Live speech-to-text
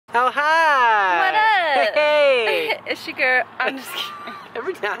Oh, hi! What up? Hey! It's your girl. I'm just kidding.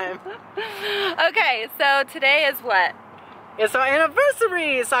 Every time. Okay, so today is what? It's our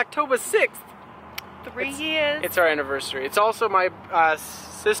anniversary! It's October 6th. 3 years. It's our anniversary. It's also my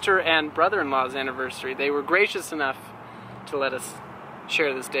sister and brother-in-law's anniversary. They were gracious enough to let us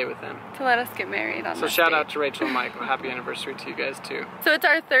share this day with them. To let us get married on So this shout date. out to Rachel and Michael. Happy anniversary to you guys too. So it's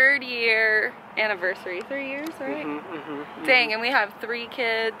our 3rd year anniversary. 3 years, right? Dang, and we have 3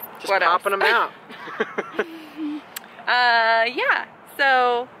 kids. Just what popping else? them out. Yeah.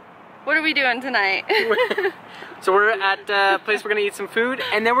 So, what are we doing tonight? So we're at a place we're gonna eat some food,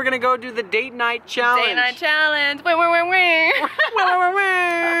 and then we're gonna go do the date night challenge. Date night challenge. Wah, wah, wah,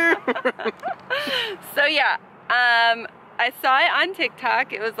 wah. So yeah, I saw it on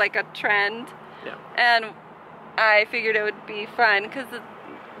TikTok. It was like a trend. Yeah. And I figured it would be fun because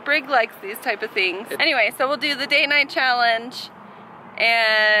Brig likes these type of things. Anyway, so we'll do the date night challenge,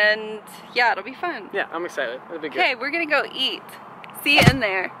 and yeah, it'll be fun. Yeah, I'm excited. It'll be good. Okay, we're gonna go eat. See you in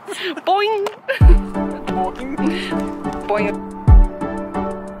there. Boing. Boing. Boing.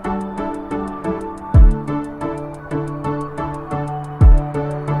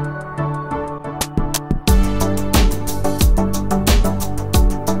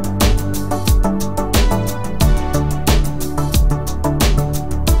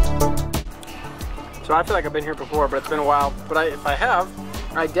 So I feel like I've been here before, but it's been a while. But if I have,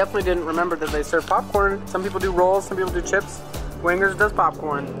 I definitely didn't remember that they serve popcorn. Some people do rolls, some people do chips. Wingers does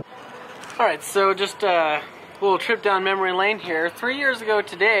popcorn. All right, so just a little trip down memory lane here. 3 years ago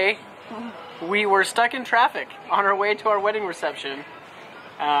today, we were stuck in traffic on our way to our wedding reception,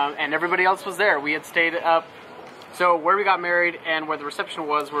 and everybody else was there. We had stayed up, so where we got married and where the reception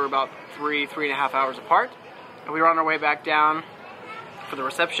was were about 3.5 hours apart, and we were on our way back down for the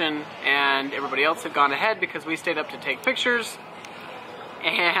reception, and everybody else had gone ahead because we stayed up to take pictures,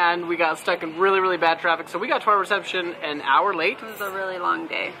 and we got stuck in really, really bad traffic. So we got to our reception an hour late. It was a really long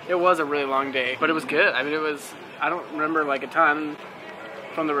day. It was a really long day, but it was good. I mean, I don't remember like a ton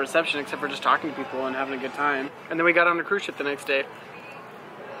from the reception except for just talking to people and having a good time. And then we got on a cruise ship the next day.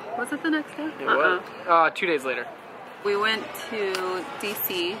 Was it the next day? It was. 2 days later. We went to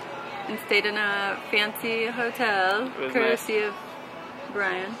DC and stayed in a fancy hotel, was courtesy of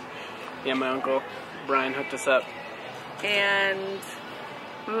Brian. Yeah, my uncle Brian hooked us up. And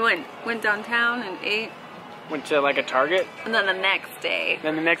we went downtown and ate. Went to like a Target. And then the next day.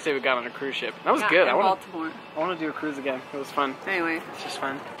 Then the next day we got on a cruise ship. That was got good. in I Baltimore. want to do a cruise again. It was fun. Anyway. It's just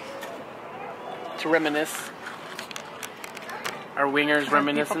fun to reminisce. Our wingers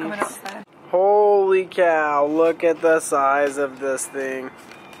reminiscence. Holy cow! Look at the size of this thing.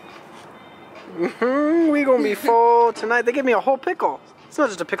 We gonna be full tonight. They gave me a whole pickle. It's not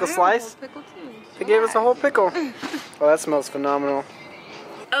just a pickle slice. Pickle too. They gave us a whole pickle. Oh, that smells phenomenal.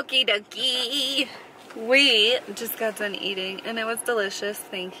 Okie dokie. We just got done eating and it was delicious.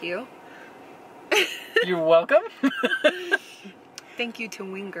 Thank you. You're welcome. Thank you to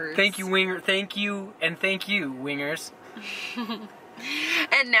Wingers. Thank you, Winger. Thank you, and thank you, Wingers.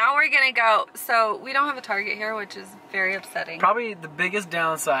 And now we're gonna go. So we don't have a Target here, which is very upsetting. Probably the biggest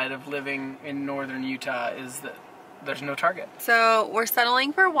downside of living in northern Utah is that there's no Target. So we're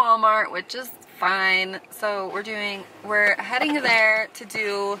settling for Walmart, which is fine. So we're heading there to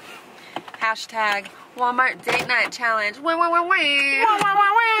do hashtag Walmart date night challenge. Wah, wah, wah, wah. Wah, wah,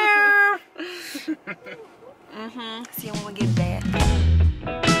 wah, wah. See you when we get there.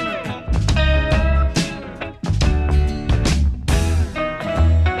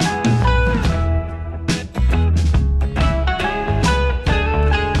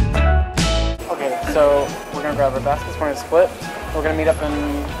 So we're gonna grab our baskets, we're gonna split. We're gonna meet up in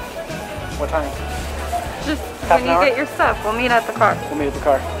what time? Just Half when an you hour? get your stuff, we'll meet at the car. We'll meet at the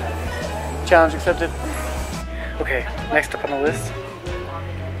car. Challenge accepted. Okay, next up on the list.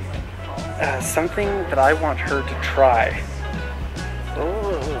 Something that I want her to try.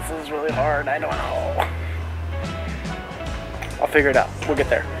 Oh, this is really hard, I don't know. I'll figure it out, we'll get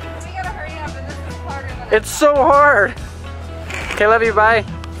there. We gotta hurry up and this is harder than It's so hard! Okay, love you, bye.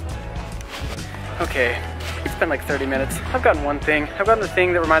 Okay, it's been like 30 minutes. I've gotten one thing. I've gotten the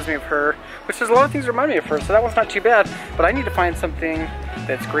thing that reminds me of her, which there's a lot of things that remind me of her, so that one's not too bad. But I need to find something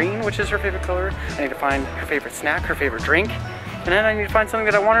that's green, which is her favorite color. I need to find her favorite snack, her favorite drink. And then I need to find something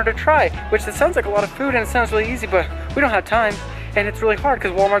that I want her to try, which it sounds like a lot of food and it sounds really easy, but we don't have time. And it's really hard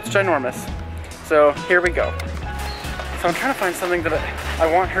because Walmart's ginormous. So here we go. So I'm trying to find something that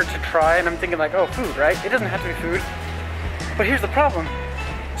I want her to try, and I'm thinking like, oh, food, right? It doesn't have to be food. But here's the problem.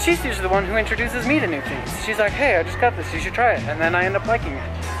 She's usually the one who introduces me to new things. She's like, hey, I just got this, you should try it. And then I end up liking it.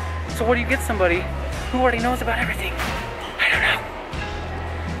 So what do you get somebody who already knows about everything? I don't know.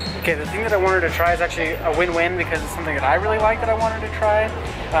 Okay, the thing that I wanted to try is actually a win-win because it's something that I really like that I wanted to try.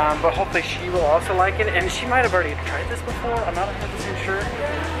 But hopefully she will also like it. And she might have already tried this before. I'm not 100% sure.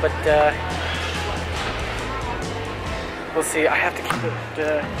 But we'll see. I have to keep it.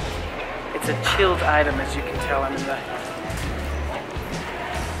 It's a chilled item, as you can tell. I'm in the.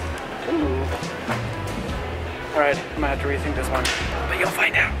 Ooh. All right, I might have to rethink this one, but you'll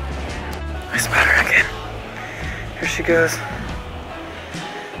find out. I spot her again. Here she goes.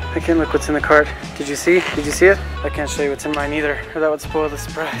 Again, look what's in the cart. Did you see? Did you see it? I can't show you what's in mine either, or that would spoil the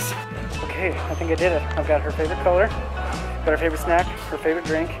surprise. Okay, I think I did it. I've got her favorite color, got her favorite snack, her favorite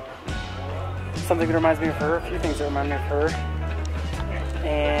drink, something that reminds me of her, a few things that remind me of her,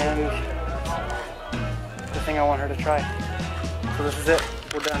 and the thing I want her to try. So this is it.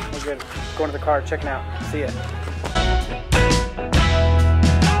 We're done. We're good. Going to the car. Checking out. See ya.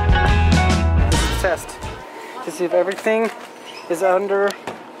 This is the test to see if everything is under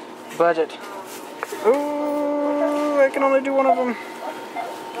budget. Ooh, I can only do one of them.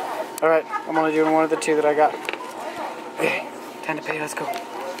 All right, I'm only doing one of the two that I got. Okay, time to pay. Let's go.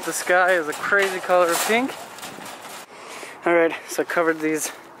 The sky is a crazy color of pink. All right, so I covered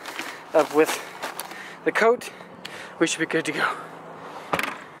these up with the coat. We should be good to go.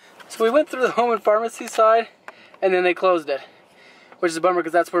 So we went through the home and pharmacy side, and then they closed it, which is a bummer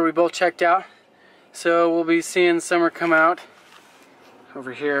because that's where we both checked out. So we'll be seeing Summer come out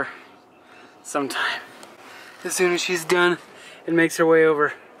over here sometime. As soon as she's done and makes her way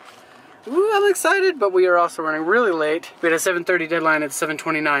over. Ooh, I'm excited, but we are also running really late. We had a 7:30 deadline at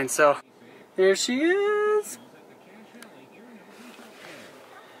 7:29, so there she is.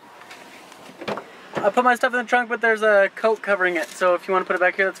 I put my stuff in the trunk, but there's a coat covering it. So if you want to put it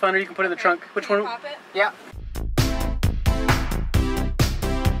back here, that's fine, or you can put it in the trunk. Which one? Pop it? Yeah.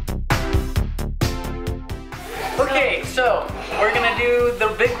 Okay, so we're gonna do the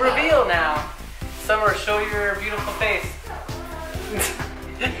big reveal now. Summer, show your beautiful face.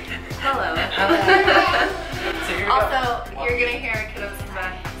 Hello. So here we Also, go. you're gonna hear a kiddos come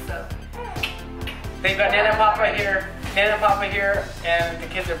back, so. They've got Nana and Papa here, and the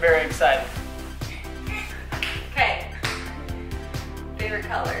kids are very excited. Okay. Favorite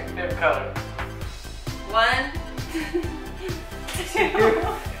color. Favorite color. 1, 2.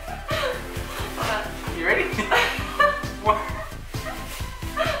 You ready?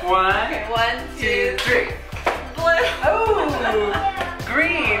 One. Okay, 1, 2, 3. Blue. Oh,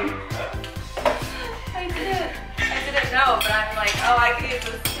 green. I didn't know, but I'm like, oh, I could use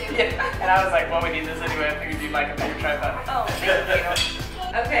this too. Yeah. And I was like, well, we need this anyway. I figured you'd like a bigger tripod. Oh, thank you.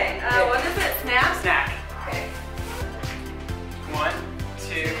 Okay, what is it? Snap? Snack. Okay. 1,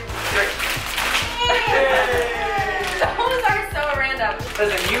 2, 3. Those are so random.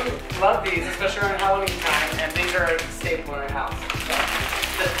 Listen, you love these, especially around Halloween time, and these are a staple in our house.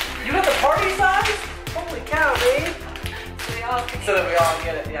 So, you got the party size? Holy cow, babe. So that we all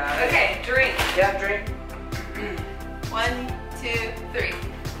get it, yeah. Okay, drink. Yeah, drink. 1, 2, 3.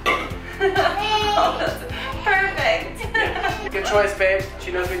 Oh, that's perfect. Good choice, babe.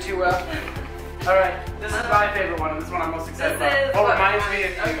 She knows me too well. All right, this is my favorite one. This is one I'm most excited about. Oh, reminds me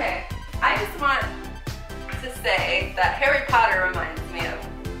of you. Okay, I just want to say that Harry Potter reminds me of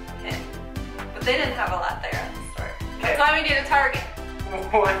him, but they didn't have a lot there at the store. That's why we need a Target.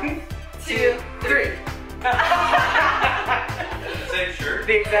 1, 2, 3. Same shirt?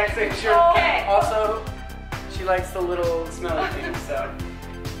 The exact same shirt. Okay. Also, she likes the little smelly things, so.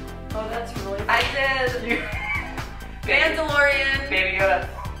 Oh, that's really cool. I did You, Mandalorian, Baby Yoda.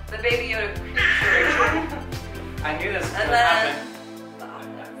 the Baby Yoda creature. I knew this was And going to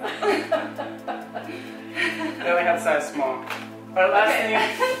happen. They only have size small. Our last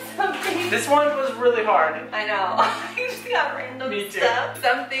thing. This one was really hard. I know. You just got random Me too. stuff.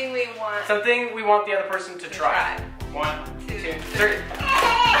 Something we want. Something we want the other person to try. 1, 2, 3.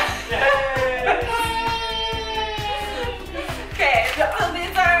 Yay! Okay, so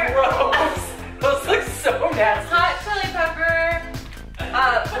these are Gross. Those look so nasty. hot chili pepper,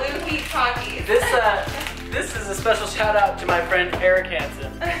 blue heat Takis. This is a special shout out to my friend Eric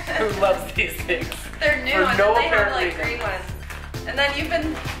Hansen, who loves these things. They're new, For and no then they have apparent like reason. green ones. And then you've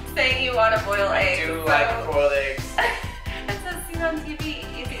been saying you want to boil eggs. I do so like boiled eggs. it says seen on TV,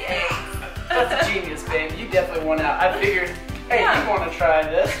 easy eggs. That's a genius, babe. You definitely won out. I figured, hey, Yeah. you want to try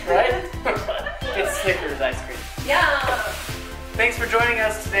this, right? It's Snickers ice cream. Yeah. Thanks for joining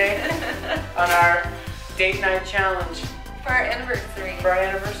us today on our date night challenge For our anniversary. for our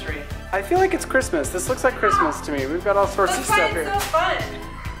anniversary. I feel like it's Christmas. This looks like Christmas to me. We've got all sorts That's of why stuff it's here.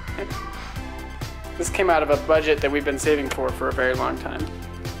 so fun. This came out of a budget that we've been saving for a very long time.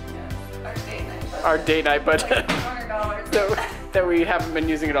 Yes, our date night. Our date night budget. $200. So, that we haven't been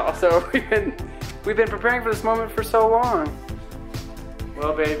using at all. So we've been preparing for this moment for so long.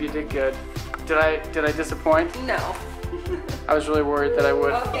 Well, babe, you did good. Did I disappoint? No. I was really worried that I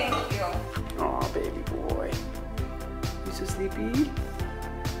would. Oh, thank you. Oh, baby boy. You so sleepy?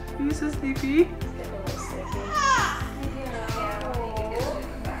 You so sleepy?